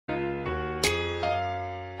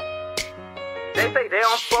They say they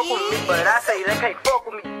don't fuck with me, but I say they can't fuck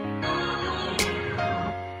with me.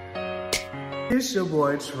 It's your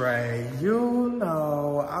boy Trey. You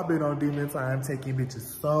know, I've been on demon time taking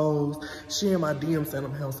bitches' souls. She in my DM saying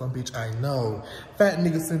I'm handsome, bitch, I know. Fat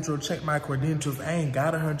nigga central, check my credentials. I ain't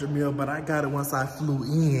got 100 mil, but I got it once I flew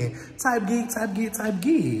in. Type gig, type gig, type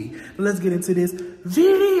gig. Let's get into this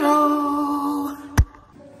video.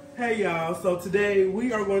 Hey y'all, so today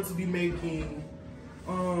we are going to be making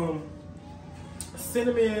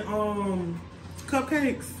cinnamon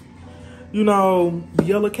cupcakes. You know, the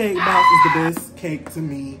yellow cake box is the best cake to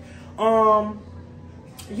me. Yeah,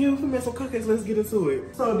 we can make some cupcakes. Let's get into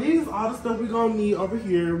it. So these are all the stuff we're gonna need over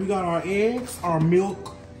here. We got our eggs, our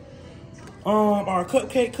milk, our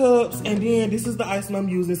cupcake cups, and then this is the icing I'm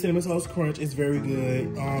using, Cinnamon Toast Crunch. It's very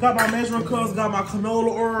good. Got my measuring cups, got my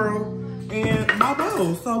canola oil, and my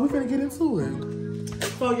bowl. So we're gonna get into it.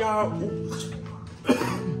 So y'all,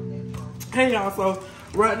 hey y'all, so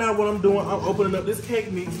right now what I'm doing, I'm opening up this cake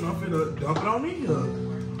mix and I'm finna dump it on in here.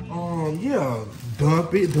 Yeah,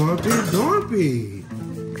 dump it, dump it, dump it.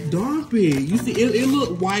 Dump it. You see, it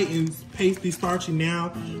look white and pasty starchy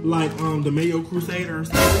now, like the Mayo Crusaders.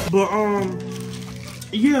 But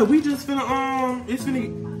yeah, we just finna it's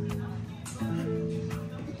finna,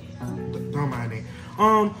 don't mind it.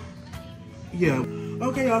 Yeah.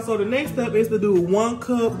 Okay, y'all, so the next step is to do 1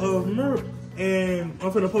 cup of milk. And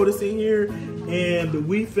I'm finna pour this in here, and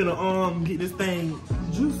we finna get this thing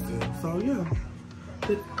juicy. So yeah,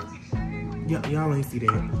 y'all ain't see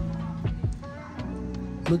that.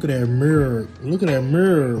 Look at that mirror. Look at that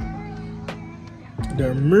mirror.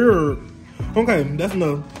 That mirror. Okay, that's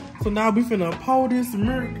enough. So now we finna pour this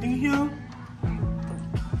milk in here.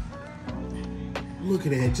 Look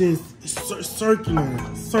at that, just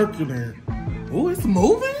circular. Oh, it's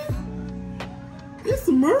moving. It's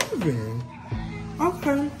moving.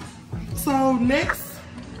 Okay, so next,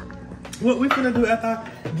 what we're gonna do after I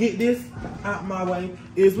get this out my way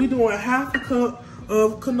is we doing 1/2 cup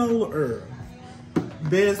of canola oil.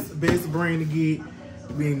 Best brand to get.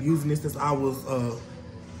 Been using this since I was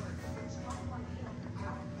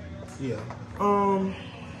yeah.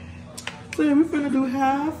 So yeah, we're gonna do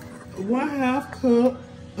 1/2 cup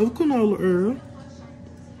of canola oil.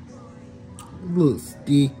 Looks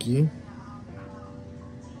sticky.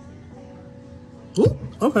 Ooh,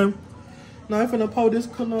 okay. Now I'm finna pour this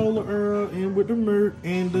canola oil in with the milk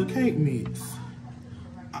and the cake mix.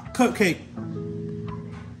 Cupcake.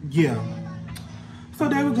 Yeah. So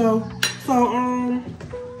there we go. So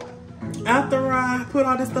after I put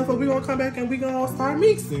all this stuff up, we gonna come back and we gonna start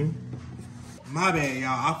mixing. My bad,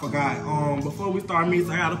 y'all. I forgot. Before we start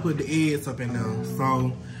mixing, I gotta put the eggs up in there.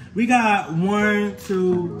 So we got 1,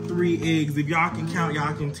 2, 3 eggs. If y'all can count,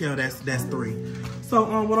 y'all can tell that's 3. So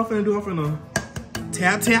what I'm finna do, I'm finna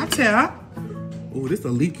tap, tap, tap. Oh, this a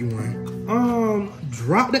leaky one.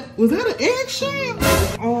 Drop that. Was that an eggshell?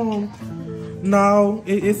 No,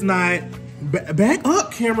 it's not. Back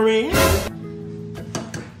up, cameraman.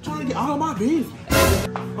 Trying to get all of my business.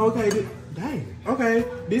 Okay, dang. Okay,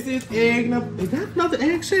 this is egg number. Is that another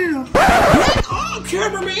eggshell? Back up,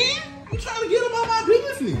 cameraman. You trying to get them all my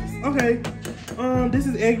business? Okay. This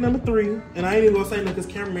is egg number 3, and I ain't even gonna say nothing because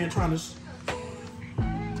cameraman trying to.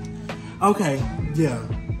 Okay, yeah.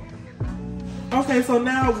 Okay, so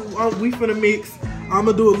now we finna mix. I'm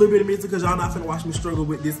gonna do a little bit of mixing because y'all not finna watch me struggle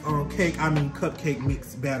with this cupcake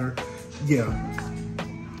mix batter. Yeah.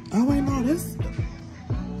 Oh wait, no, this.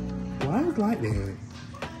 Why is it like that?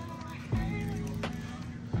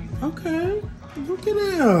 Okay, look at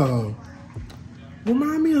that.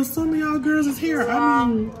 Remind me of some of y'all girls is here. I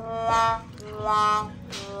mean.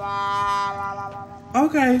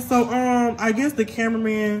 Okay, so I guess the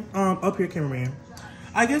cameraman, up here cameraman.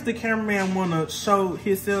 I guess the cameraman wanna show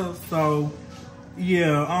himself, so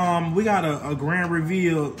yeah, we got a grand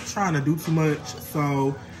reveal, trying to do too much.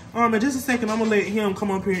 So in just a second I'm gonna let him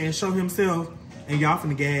come up here and show himself and y'all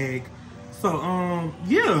finna gag. So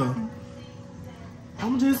yeah.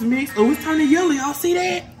 I'm just mix. Oh, it's turning yellow, y'all see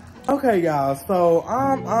that? Okay y'all, so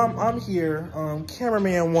I'm here.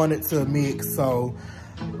 Cameraman wanted to mix, so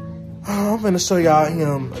I'm gonna show y'all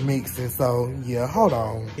him mixing, so yeah, hold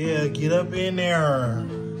on. Yeah, get up in there.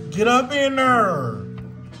 Get up in there.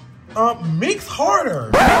 Mix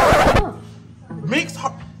harder. Mix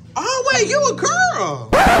hard. Oh wait, you a girl.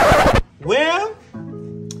 Well.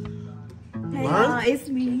 Hey y'all, it's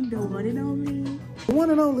me, the one and only. The one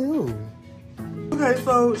and only who? Okay,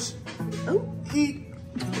 so she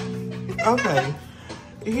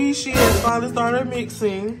has finally started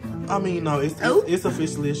mixing. I mean, no, it's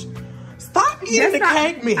officially. Stop eating the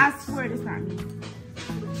cake mix. I swear it's not me.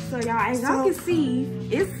 So y'all, as y'all can see,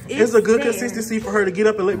 it's a good there. consistency for her to get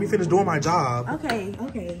up and let me finish doing my job. Okay,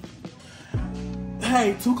 okay.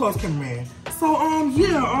 Hey, too close, cameraman. So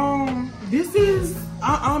yeah, this is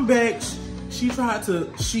I'm back. She tried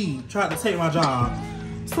to take my job.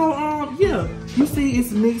 So yeah, you see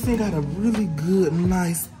it's mixing, got a really good,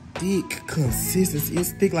 nice, thick consistency.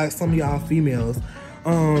 It's thick like some of y'all females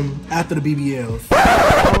after the BBLs.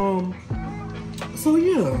 So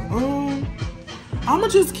yeah, I'ma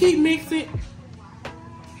just keep mixing.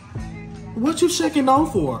 What you shaking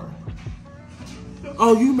on for?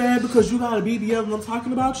 Oh, you mad because you got a BBL and I'm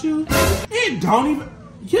talking about you? It don't even.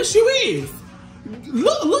 Yes, you is.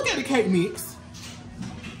 Look at the cake mix.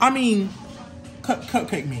 I mean,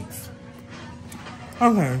 cupcake mix.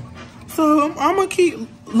 Okay, so I'm gonna keep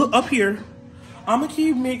look up here. I'm gonna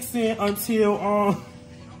keep mixing until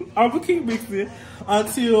I'm gonna keep mixing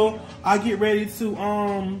until I get ready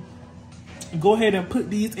to go ahead and put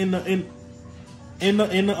these in the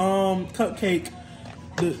cupcake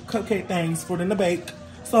things for them to bake.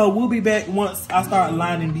 So we'll be back once I start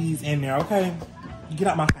lining these in there. Okay, get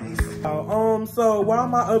out my face. So while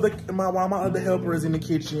my other helper is in the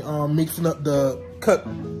kitchen mixing up the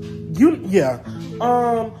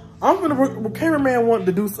I'm gonna work. Cameraman wanted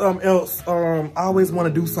to do something else. I always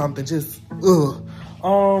want to do something. Just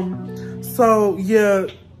So yeah,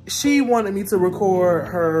 she wanted me to record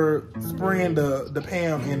her spraying the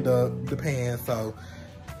Pam in the pan. So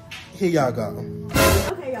here y'all go.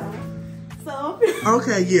 Okay, y'all. So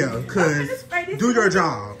okay, yeah, cause do your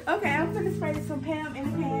job. Okay, I'm gonna spray some Pam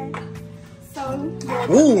in the pan. So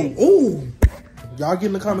yeah, ooh. Y'all get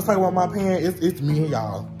in the comments talking about my pan. It's me and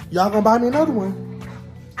y'all. Y'all gonna buy me another one?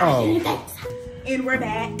 Oh. And we're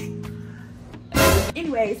back.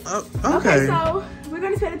 Anyways. Okay. So we're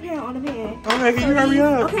gonna spray the pan on the pan. Okay, can you hurry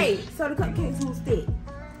up? Okay, so the cupcakes will stick.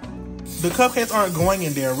 The cupcakes aren't going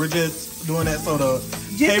in there. We're just doing that so the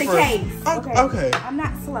paper. In case. Okay. I'm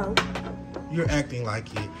not slow. You're acting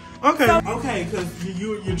like it. Okay. So, okay, because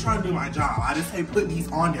you're trying to do my job. I just say put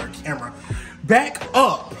these on their camera. Back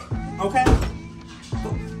up. Okay?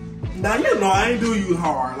 Now you know I ain't do you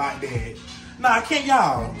hard like that. Nah, I can't,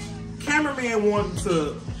 y'all. Cameraman wanted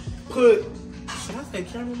to put. Should I say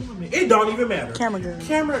cameraman? It don't even matter.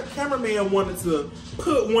 Cameraman wanted to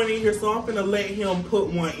put one in here, so I'm gonna let him put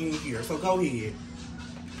one in here. So go ahead.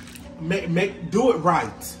 Do it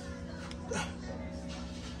right.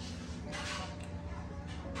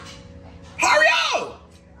 Hurry up!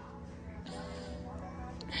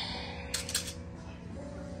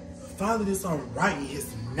 Finally did something right in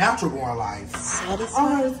his natural born life.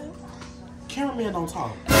 Cameraman don't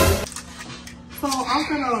talk. So I'm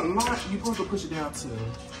gonna line. You supposed to push it down too.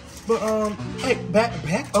 But hey,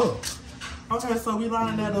 back up. Okay, so we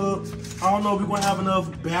lining that up. I don't know if we're gonna have enough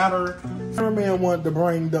batter. Cameraman wanted to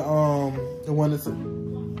bring the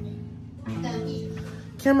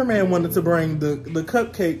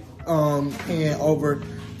cupcake pan over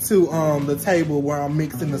to the table where I'm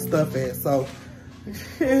mixing the stuff at. So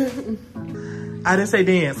I didn't say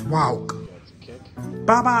dance, walk.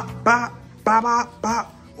 Bop bop bop bop bop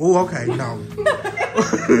bop. Oh, okay, no.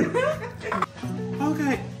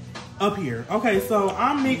 Okay, up here. Okay, so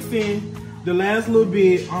I'm mixing the last little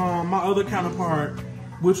bit. My other counterpart,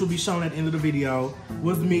 which will be shown at the end of the video,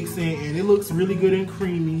 was mixing, and it looks really good and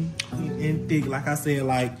creamy and thick. Like I said,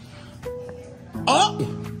 like up.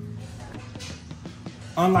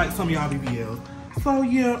 Unlike some of y'all BBLs. So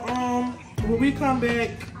yeah, when we come back,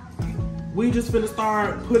 we just finna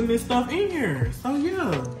start putting this stuff in here. So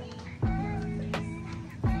yeah.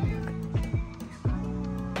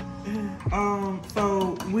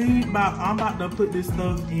 So I'm about to put this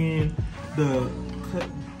stuff in the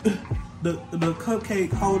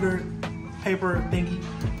cupcake holder paper thingy.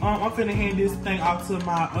 I'm finna hand this thing off to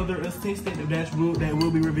my other assistant that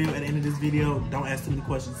will be revealed at the end of this video. Don't ask too many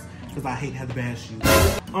questions because I hate to have to bash you.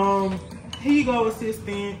 Here you go,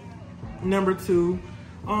 assistant number 2.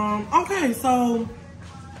 Okay, so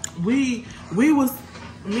me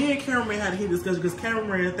and Cameraman had a heat discussion because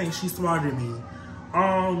Cameraman thinks she's smarter than me.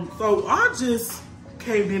 So I just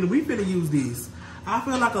caved in and we finna use this. I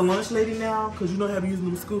feel like a lunch lady now because you know how to be using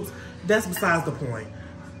them scoops. That's besides the point.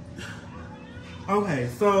 Okay,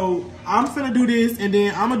 so I'm finna do this and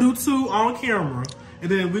then I'm gonna do 2 on camera and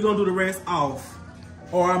then we're gonna do the rest off.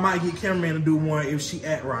 Or I might get Cameraman to do one if she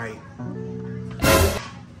act right.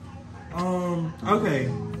 Okay.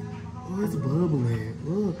 Oh, it's bubbling.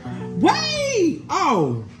 Ugh. Wait!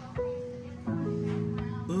 Oh!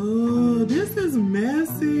 This is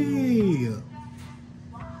messy.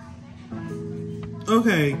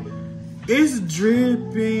 Okay. It's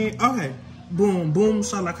dripping. Okay. Boom, boom,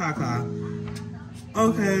 shalakaka.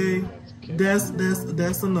 Okay, that's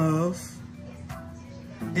enough.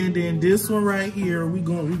 And then this one right here, we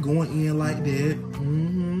going in like that.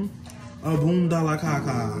 A boom dollar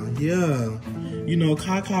caca. Yeah. You know,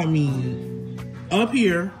 caca mean up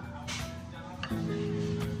here.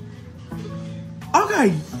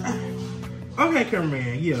 Okay. Okay,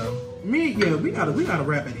 cameraman. Yeah. We gotta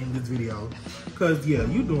wrap it in this video. Cause yeah,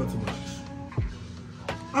 you doing too much.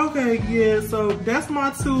 Okay, yeah, so that's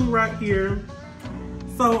my two right here.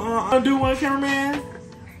 So I'll do one, cameraman.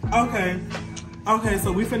 Okay. Okay,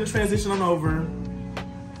 so we finna transition on over.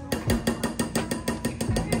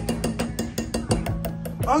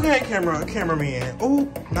 Okay, cameraman. Oh,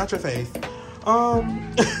 not your face.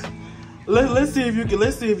 let's see if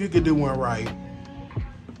you can do one right.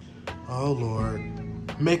 Oh Lord,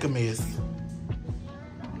 make a mess.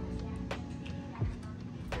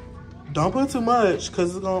 Don't put too much,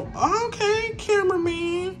 cause it's gonna. Okay,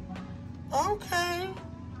 cameraman. Okay.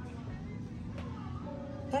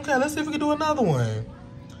 Okay, let's see if we can do another one.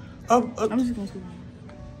 I'm just gonna see.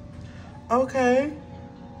 Okay.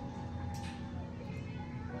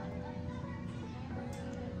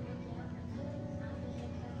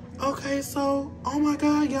 Okay, so, oh my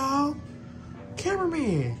God, y'all.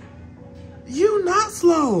 Cameraman, you not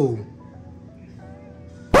slow.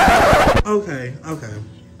 Okay.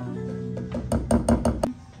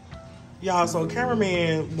 Y'all, so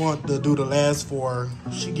cameraman want to do the last four.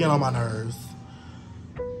 She get on my nerves.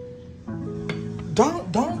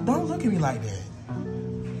 Don't look at me like that.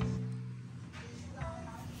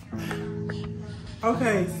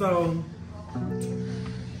 Okay, so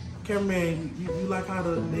cameraman, you like how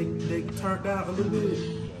they turned out a little bit?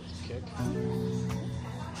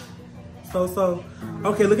 So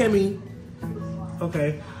okay, look at me.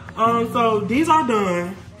 Okay. So these are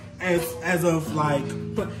done as of like,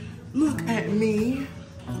 look at me.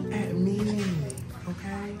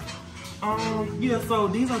 Okay. Yeah, so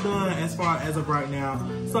these are done as far as of right now.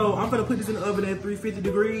 So I'm gonna put this in the oven at 350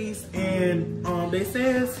 degrees, and they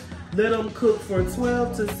says let them cook for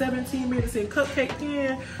 12 to 17 minutes in cupcake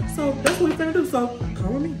pan. So that's what we're gonna do. So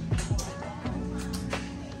come with me.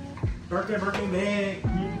 Birthday bag,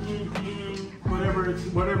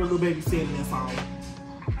 whatever little baby said in that song.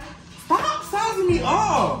 Stop sizing me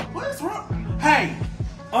up. What is wrong? Hey,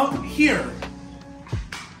 up here.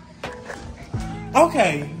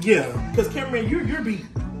 Okay, yeah, because cameraman, you're beat.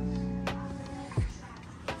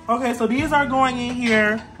 Okay, so these are going in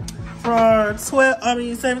here for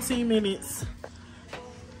 17 minutes.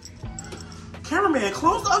 Cameraman,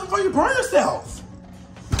 close the oven before you burn yourself.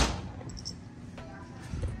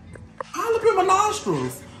 I look at my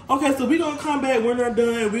nostrils. Okay, so we're gonna come back when they're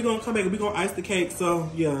done. We're gonna come back and we're gonna ice the cake. So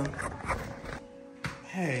yeah.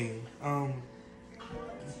 Hey, I'm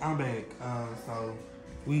back. So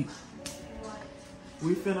we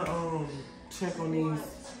finna check on these.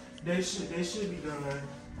 They should be done.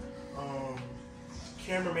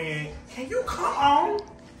 Cameraman, can you come on?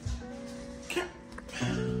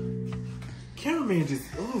 Cameraman just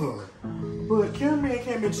but cameraman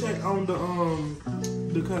came and checked on the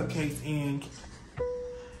cupcakes, and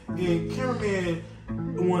cameraman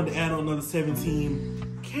wanted to add on another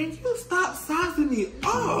 17. Can you stop sizing me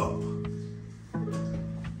up?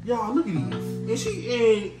 Y'all, look at these.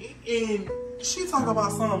 And she talk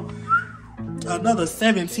about another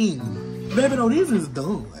 17. Baby, no, this is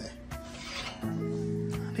done.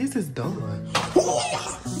 This is done. Ooh,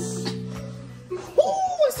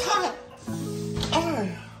 it's hot. All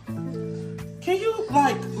right. Can you,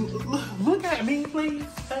 like, look at me, please?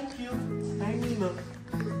 Thank you. I ain't mean to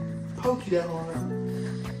poke you that hard.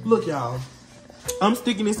 Look, y'all. I'm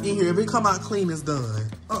sticking this in here. If it come out clean, it's done.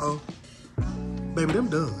 Uh-oh. Baby, them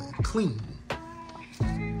done. Clean.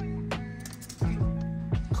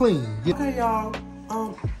 Clean. Yeah. Okay, y'all.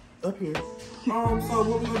 Up here. So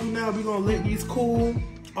what we're gonna do now, we're gonna let these cool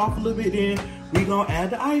off a little bit, then we're gonna add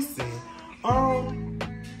the icing.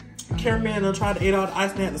 Cameraman done tried to eat all the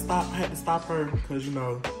icing. I had to stop her, cause you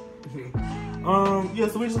know. Yeah,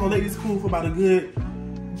 so we're just gonna let these cool for about a good.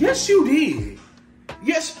 Yes, you did.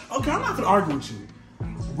 Yes. Okay, I'm not gonna argue with you.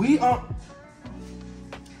 We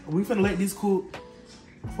finna let these cool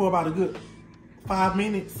for about a good 5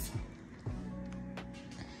 minutes.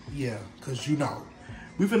 Yeah, cause you know.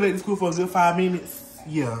 We finna let this cool for a good 5 minutes.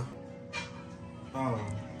 Yeah.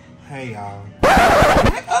 Hey y'all.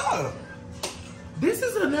 Back up. This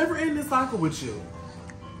is a never-ending cycle with you.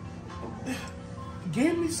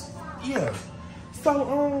 Give me, yeah.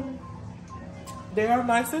 So they are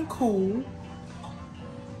nice and cool.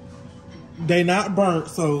 They not burnt,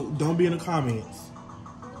 so don't be in the comments,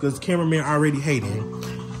 cause cameraman already hating.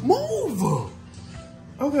 Move.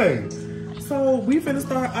 Okay. So we finna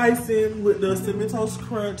start icing with the Cinnamon Toast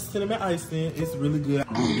Crunch cinnamon icing. It's really good.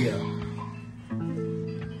 Yeah.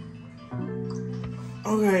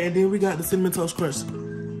 Okay, and then we got the Cinnamon Toast Crunch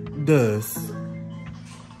dust.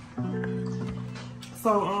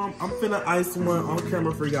 So I'm finna ice one on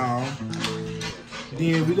camera for y'all.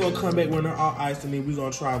 Then we gonna come back when they're all iced and then we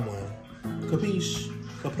gonna try one. Capiche?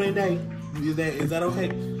 Comprende? Is that okay?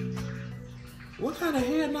 What kind of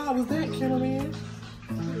head knob was that, cameraman?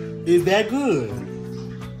 Is that good?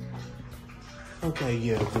 Okay,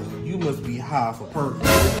 yeah, you must be high for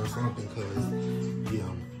purpose or something, cause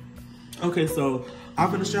yeah. Okay, so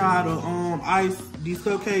I'm gonna try to ice these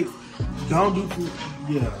cupcakes. Don't do food.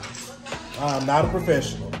 Yeah, I'm not a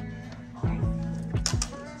professional.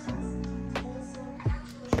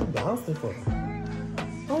 She's bouncing for me.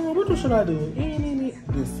 Oh, what should I do?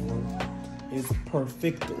 This one is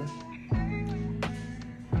perfecto.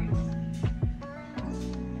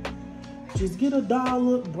 Just get a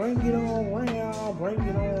dollar, bring it on round, bring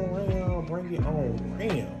it on round, bring it on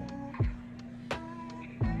round.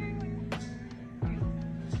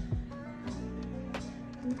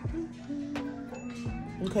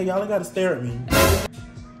 Okay, y'all ain't gotta stare at me.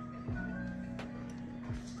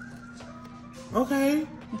 Okay.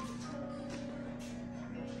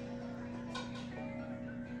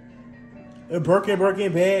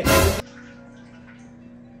 Birkin bag.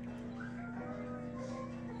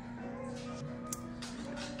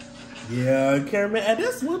 Yeah, Karen, and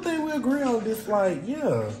that's one thing we agree on. This, like,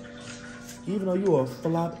 yeah. Even though you a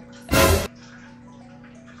flop. I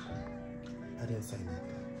didn't say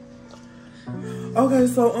nothing. Okay,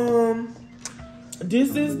 so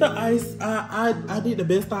this is the ice. I did the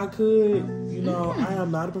best I could. You know, I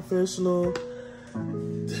am not a professional.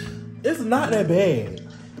 It's not that bad.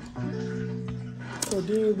 So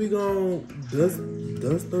then we gonna dust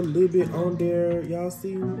a little bit on there. Y'all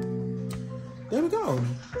see? There we go.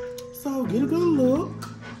 So get a good look.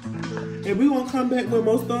 And we gonna come back when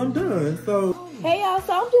most of them done. So hey y'all,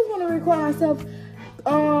 so I'm just gonna record myself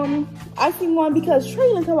icing one because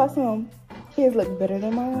Traylon told us his look better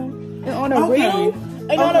than mine. And on a real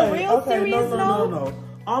serious note. No.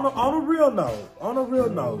 On a real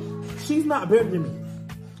note, she's not better than me.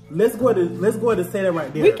 Let's go ahead and say that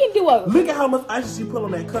right there. We can do a look at how much ice she put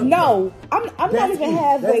on that cup. No, I'm not even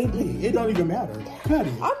halfway. It don't even matter. Cut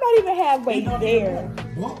it. I'm not even halfway there.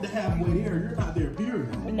 Walk the halfway there. You're not there,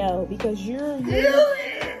 period. No, because you're Cut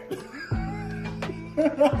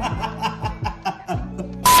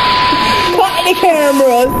the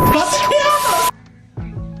cameras.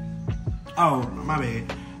 Oh, my bad.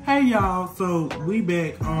 Hey y'all, so we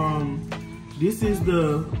back. This is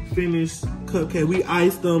the finished cupcake. We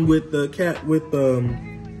iced them with the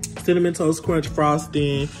Cinnamon Toast Crunch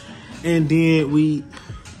frosting, and then we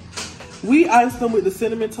iced them with the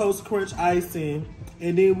Cinnamon Toast Crunch icing,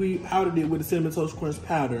 and then we powdered it with the Cinnamon Toast Crunch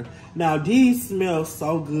powder. Now these smell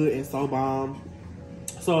so good and so bomb.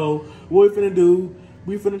 So what we're finna do,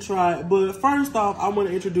 we finna try it. But first off, I want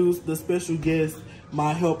to introduce the special guest,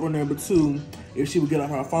 my helper number 2. If she would get on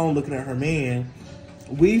her phone looking at her man.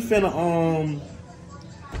 We finna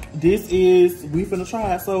we finna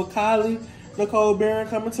try it. So Kylie, Nicole Barron,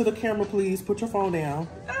 coming to the camera, please. Put your phone down.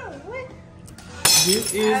 Oh, what?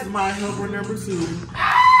 This is my helper number 2.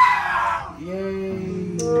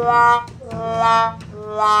 Yay. Yay.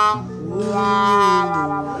 Woo.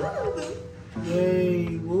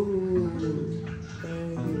 Hey, woo.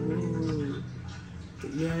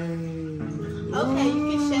 Yay. Okay, you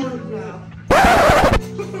can shut it now.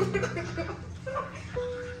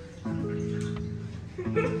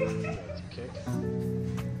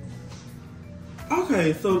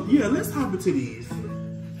 Okay, so yeah, let's hop into these.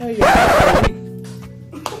 Hey y'all.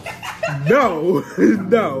 No.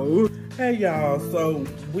 Hey y'all, so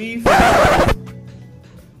we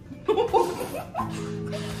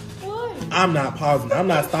I'm not pausing. I'm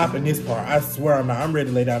not stopping this part. I swear I'm not. I'm ready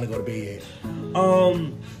to lay down and go to bed.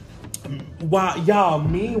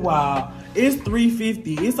 Meanwhile, it's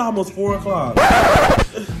 3:50. It's almost 4 o'clock.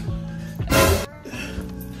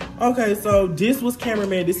 Okay, so this was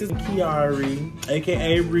cameraman. This is Kiari,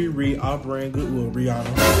 aka Riri, off-brand Goodwill,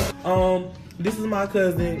 Rihanna. This is my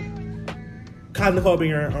cousin, Kylie Nicole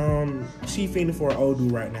Barron. She fiending for an old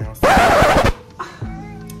dude right now.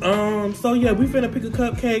 So yeah, we finna pick a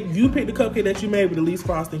cupcake. You pick the cupcake that you made with the least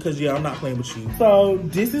frosting, cause yeah, I'm not playing with you. So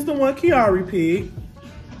this is the one Kiari picked.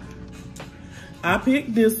 I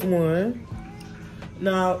picked this one.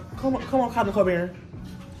 Now, come on, Kylie Nicole Barron.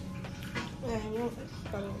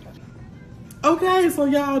 Okay, so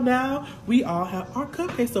y'all, now we all have our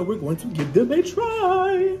cupcakes, so we're going to give them a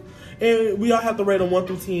try. And we all have to rate them 1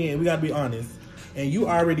 through 10. We gotta be honest. And you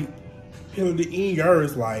already, And the end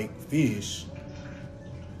yours like fish.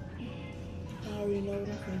 I already know what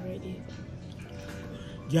I'm gonna rate it.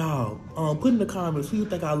 Y'all, put in the comments who you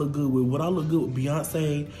think I look good with. Would I look good with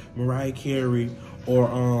Beyonce, Mariah Carey, or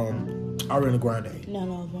Ariana Grande? None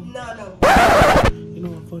of them. No, no. You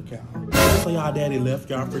know what? Fuck y'all. So y'all daddy left.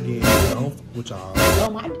 Y'all forget. I don't fuck with y'all. Oh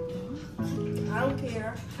my. I don't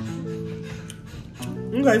care.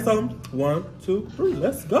 Okay, so 1, 2, 3.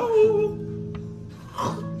 Let's go.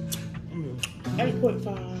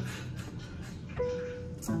 8.5.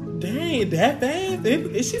 Dang, that fast?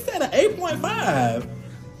 She said an 8.5.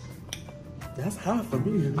 That's high for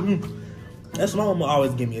me. That's my mama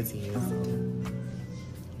always give me a 10. So.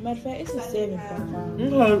 Matter of fact, it's a 7.5.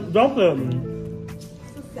 Okay, don't play with me.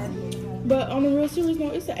 But on a real serious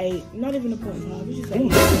note, it's an 8. Not even a 0.5. It's just Ooh,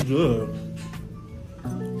 8. this is good.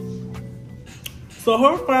 So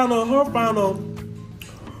her final, yeah.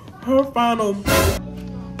 Her final,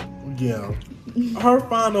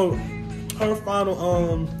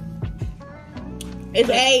 It's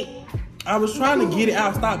 8. I was trying to get it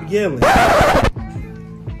out, stop yelling.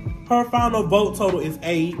 Her final vote total is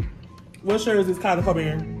 8. What shirt is this Kylie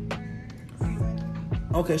Cobain?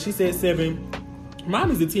 Okay, she said 7.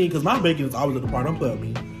 Mine is a 10 because my bacon is always at the part. Don't play with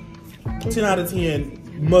me. 10 out of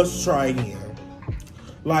 10, must try again.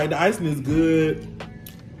 Like, the icing is good.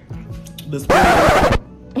 The spoon.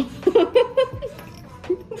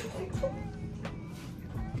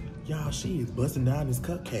 Y'all, she is busting down this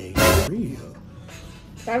cupcake. For real.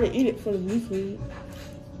 I could eat it for the weekend.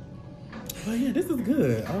 But yeah, this is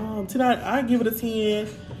good. Tonight I give it a 10.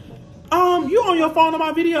 You on your phone on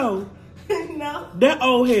my video? No. That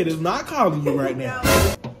old head is not calling you right now.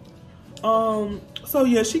 So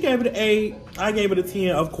yeah, she gave it an 8. I gave it a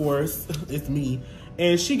 10, of course. It's me.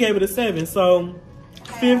 And she gave it a 7. So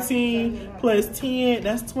 15 plus 10,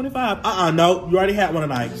 that's 25. No, you already had one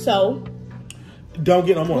tonight. So Don't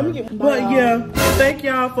get no more. But yeah, thank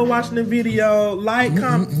y'all for watching the video. Like,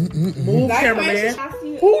 comment, move cameraman.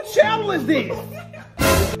 Who channel is this?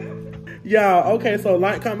 Y'all, okay, so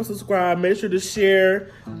like, comment, subscribe, make sure to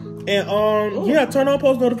share. And yeah, turn on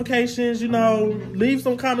post notifications, you know, leave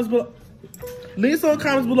some comments below. Tell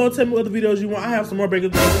me what other videos you want. I have some more bigger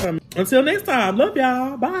videos coming. Until next time, love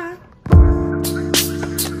y'all. Bye.